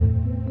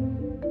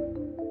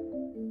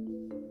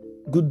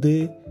Good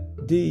day.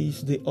 This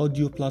is the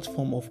audio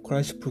platform of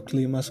Christ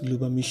Proclaimers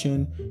Global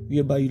Mission,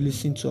 whereby you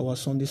listen to our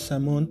Sunday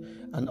sermon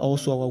and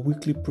also our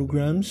weekly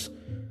programs.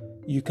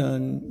 You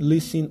can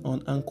listen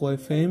on Anchor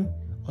FM,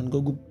 on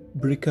Google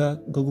Breaker,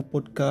 Google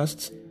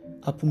Podcasts,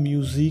 Apple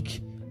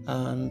Music,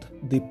 and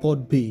the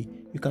Podbay.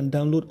 You can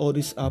download all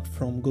this app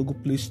from Google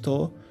Play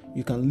Store.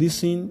 You can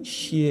listen,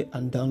 share,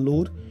 and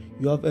download.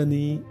 You have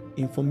any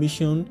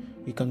information,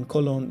 you can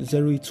call on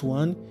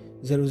 081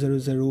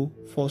 000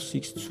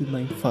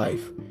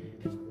 46295.